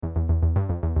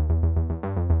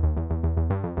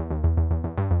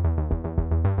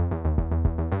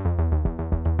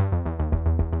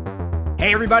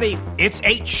Hey everybody, it's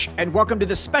H, and welcome to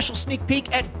the special sneak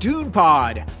peek at Dune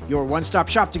Pod, your one-stop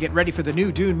shop to get ready for the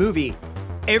new Dune movie.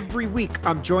 Every week,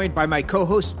 I'm joined by my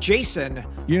co-host, Jason.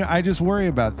 You know, I just worry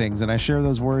about things, and I share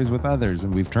those worries with others,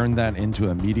 and we've turned that into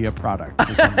a media product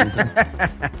for some reason.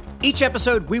 Each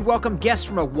episode, we welcome guests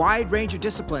from a wide range of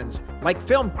disciplines, like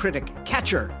film critic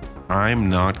Catcher, I'm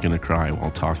not going to cry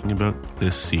while talking about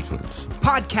this sequence.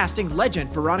 podcasting legend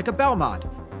Veronica Belmont,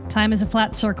 Time is a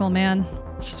flat circle, man.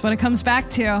 It's just what it comes back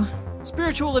to.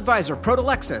 spiritual advisor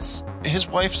Protolexis, His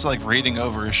wife's like reading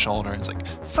over his shoulder and it's like,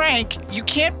 Frank, you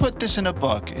can't put this in a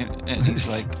book. And he's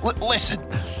like, listen,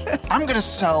 I'm going to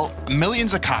sell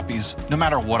millions of copies no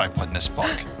matter what I put in this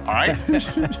book. All right?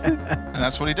 And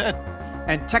that's what he did.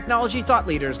 and technology thought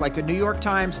leaders like the New York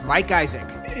Times' Mike Isaac.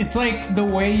 It's like the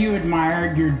way you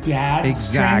admired your dad's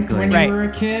Exactly. strength when Right. you were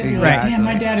a kid. You're Exactly. like, damn,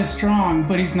 my dad is strong,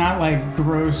 but he's not like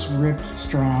gross, ripped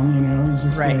strong, you know? He's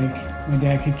just Right. like, my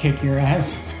dad could kick your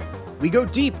ass. We go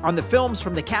deep on the films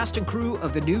from the cast and crew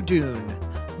of the new Dune.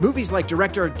 Movies like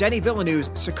director Denis Villeneuve's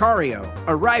Sicario,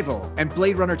 Arrival, and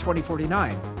Blade Runner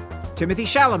 2049. Timothée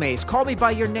Chalamet's Call Me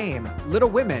By Your Name, Little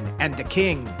Women, and The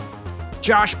King.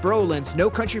 Josh Brolin's No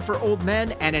Country for Old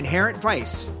Men and Inherent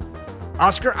Vice.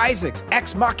 Oscar Isaac's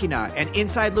Ex Machina and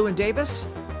Inside Llewyn Davis.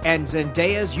 And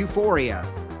Zendaya's Euphoria.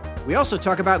 We also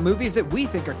talk about movies that we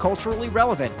think are culturally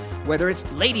relevant, whether it's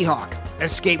Lady Hawk,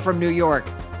 Escape from New York,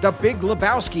 The Big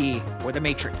Lebowski, or The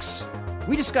Matrix.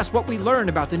 We discuss what we learn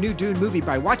about the new Dune movie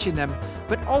by watching them,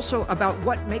 but also about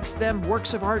what makes them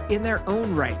works of art in their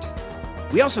own right.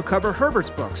 We also cover Herbert's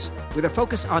books, with a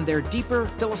focus on their deeper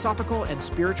philosophical and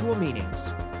spiritual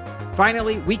meanings.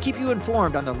 Finally, we keep you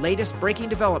informed on the latest breaking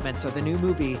developments of the new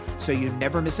movie so you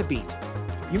never miss a beat.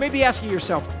 You may be asking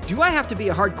yourself, do I have to be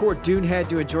a hardcore Dune head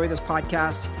to enjoy this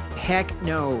podcast? Heck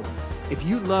no. If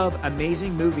you love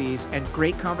amazing movies and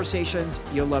great conversations,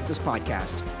 you'll love this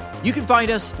podcast. You can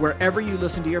find us wherever you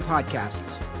listen to your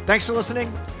podcasts. Thanks for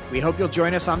listening. We hope you'll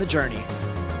join us on the journey.